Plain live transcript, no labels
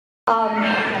So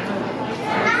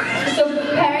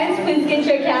parents, please get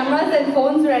your cameras and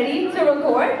phones ready to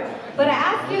record. But I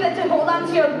ask you that to hold on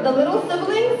to the little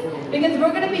siblings because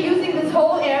we're going to be using this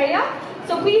whole area.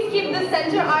 So please keep the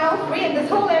center aisle free and this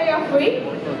whole area free.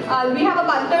 We have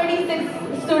about 36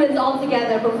 students all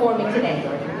together performing today.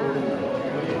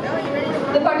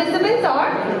 The participants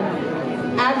are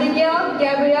Abigail,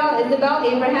 Gabrielle, Isabel,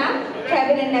 Abraham,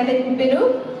 Kevin and Evan Binu,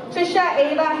 Trisha,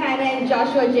 Ava, Hannah and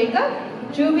Joshua Jacob,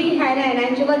 Juby, Hannah and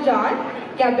Angela John,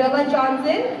 Gabriella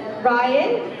Johnson, Ryan,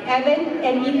 Evan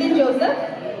and Ethan Joseph,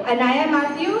 Anaya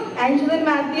Matthew, Angelin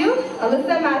Matthew,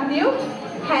 Alyssa Matthew,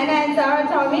 Hannah and Sarah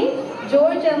Tommy,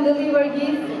 George and Lily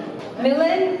Verghese,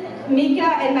 Milan, Mika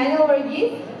and Manuel Verghese,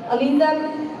 Aliza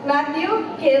Matthew,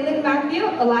 Kaylin Matthew,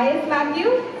 Elias Matthew,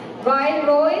 Ryan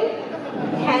Roy,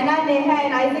 Hannah, Neha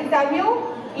and Isaac Samuel,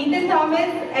 Ethan Thomas,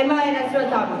 Emma and Ezra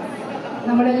Thomas.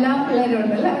 നമ്മളെല്ലാം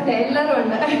പിള്ളേരുണ്ടല്ലോ എല്ലാവരും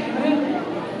ഉണ്ട്.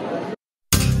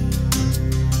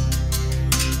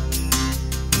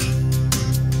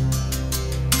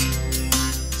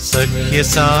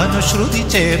 സഖ്യസാനുശ്രുതി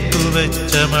ചേർത്തു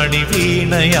വെച്ച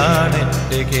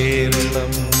മണിവീണയാണെന്റെ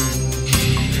കേരളം.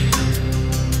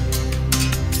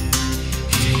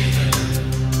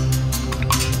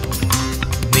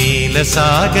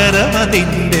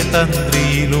 നീലസാഗരമതിന്റെ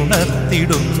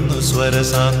തന്ത്രിയിലുണർത്തിടുന്നു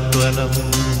സ്വരസാന്ത്വനം.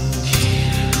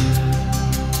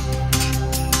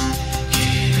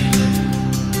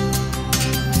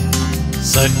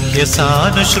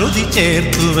 സഖ്യസാനുശ്രുതി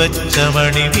ചേർത്തു വച്ച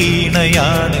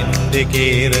മണിവീണയാണെന്റെ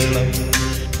കേരളം.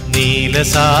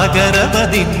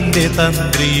 നീലസാഗരമതിന്റെ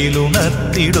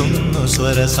തന്ത്രിയിലുണർത്തിടുന്നു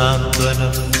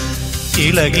സ്വരസാന്ത്വനം.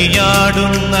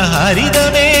 ഇളകിയാടുന്ന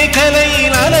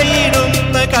ഹരിതമേഖലയിൽ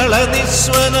അലയിടുന്ന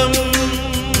കളനിസ്വനം.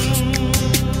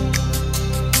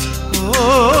 ഓ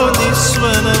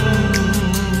നിസ്വനം,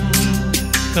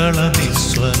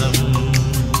 കളനിസ്വനം.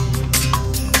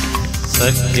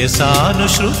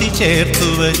 സഖ്യസാനുശ്രുതി ചേർത്തു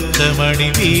വെച്ച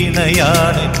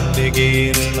മണിവീണയാണെന്റെ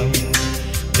കേരളം.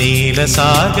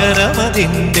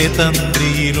 നീലസാഗരമതിന്റെ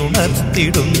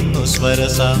തന്ത്രിയിലുണർത്തിടുന്നു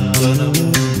സ്വരസാന്ത്വനം.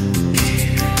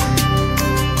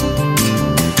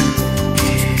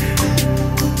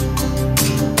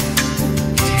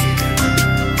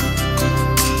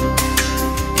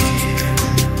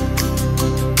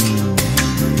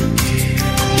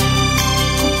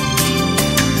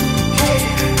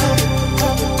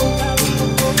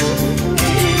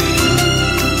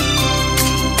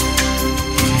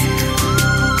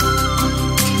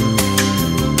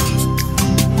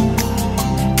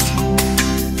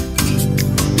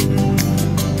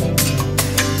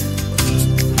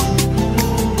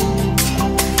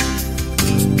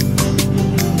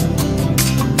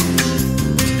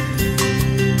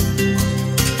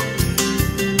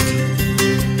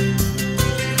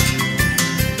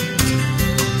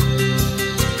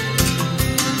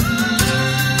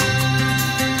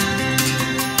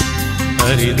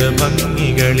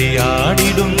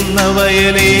 ഹരിതഭംഗികളിയാടിടുന്ന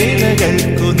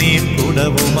വയലേലകൾക്കു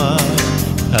നീർക്കുടവുമായി.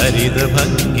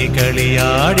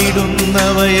 ഹരിതഭംഗികളിയാടിടുന്ന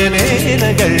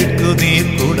വയലേലകൾക്കു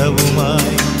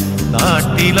നീർക്കുടവുമായി.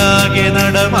 നാട്ടിലാകെ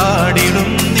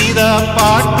നടമാടിടുന്നിതാ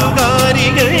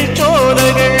പാട്ടുകാരികൾ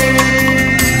ചോലകൾ.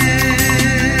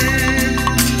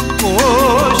 ഓ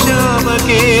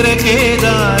ശ്യാമകേര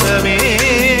കേദാരമേ,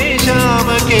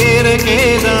 ശ്യാമകേര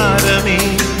കേദാരമേ,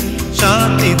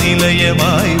 ശാന്തി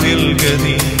നിലയമായി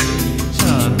വെൽകനീ,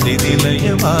 ശാന്തി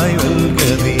നിലയമായി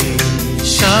വെൽകനീ,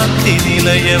 ശാന്തി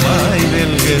നിലയമായി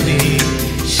വെൽകനീ,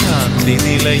 ശാന്തി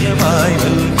നിലയമായി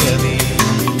വെൽകനീ.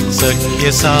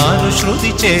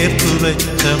 സഖ്യസാനുശ്രുതി ചേർത്തു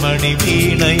വെച്ച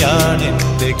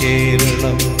മണിവീണയാണെന്റെ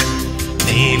കേരളം.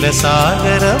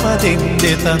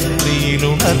 നീലസാഗരമതിന്റെ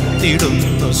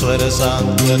തന്ത്രിയിലുണർത്തിടുന്നു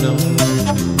സ്വരസാന്ത്വനം.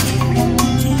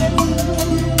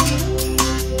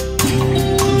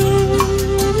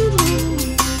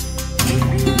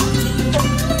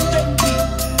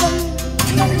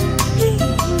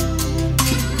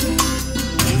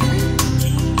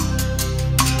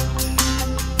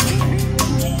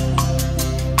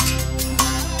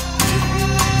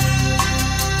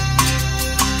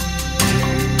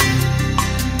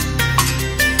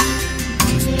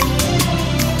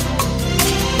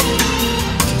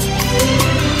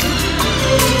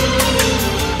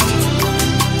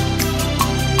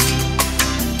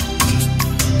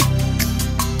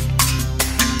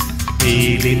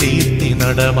 പീലിനീർത്തി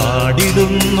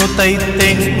നടമാടിടുന്നു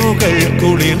തൈത്തെങ്ങുകൾ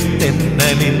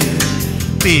കുളിർത്തെന്നലിൽ.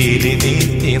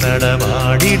 പീലിനീർത്തി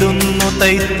നടമാടിടുന്നു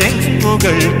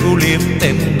തൈത്തെങ്ങുകൾ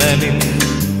കുളിർത്തെന്നലിൽ.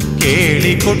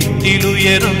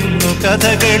 കേളികൊട്ടിലുയരുന്നു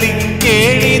കഥകളിൽ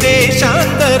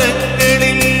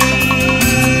കേളിദേശാന്തരങ്ങളിൽ.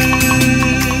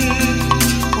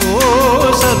 ഓ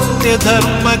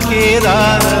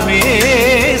സത്യധർമ്മകേദാരമേ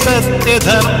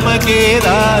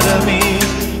സത്യധർമ്മകേദാരമേ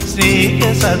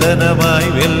സ്നേഹസദനമായി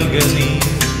വെൽഗനീ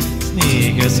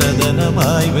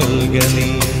സ്നേഹസദനമായി വെൽഗനീ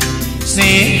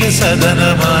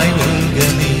സ്നേഹസദനമായി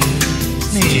വെൽഗനീ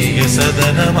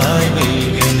സ്നേഹസദനമായി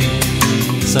വെൽഗനീ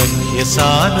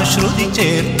സഖ്യസാനുശ്രുതി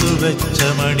ചേർത്തു വെച്ച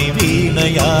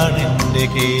മണിവീണയാണെൻ്റെ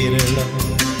കേരളം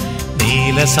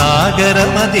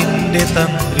നീലസാഗരമതിൻ്റെ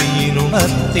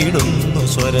തന്ത്രിയിലുണർത്തിടുന്നു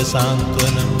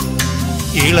സ്വരസാന്ത്വനം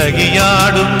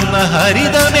ഇളകിയാടുന്ന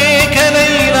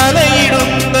ഹരിതമേഖലയിൽ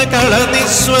അലയിടുന്ന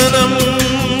കളനിസ്വനം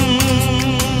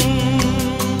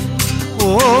ഓ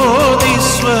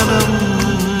നിസ്വനം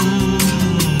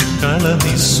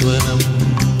കളനിസ്വനം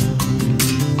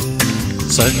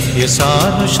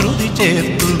സഖ്യസാനുശ്രുതി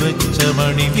ചേർത്തു വെച്ച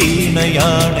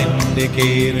മണിവീണയാണെൻ്റെ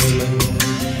കേരളം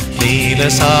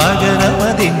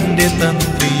നീലസാഗരമതിൻ്റെ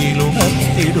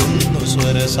തന്ത്രിയിലുണർത്തിടുന്നു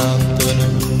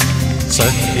സ്വരസാന്ത്വനം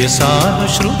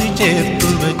സഖ്യസാനുശ്രുതി ചേർത്തു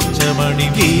വെച്ച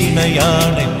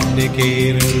മണിവീണയാണെൻ്റെ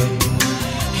കേരളം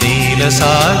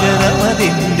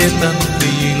നീലസാഗരമതിൻ്റെ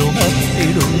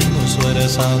തന്ത്രിയിലുണർത്തിടുന്നു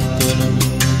സ്വരസാന്ത്വനം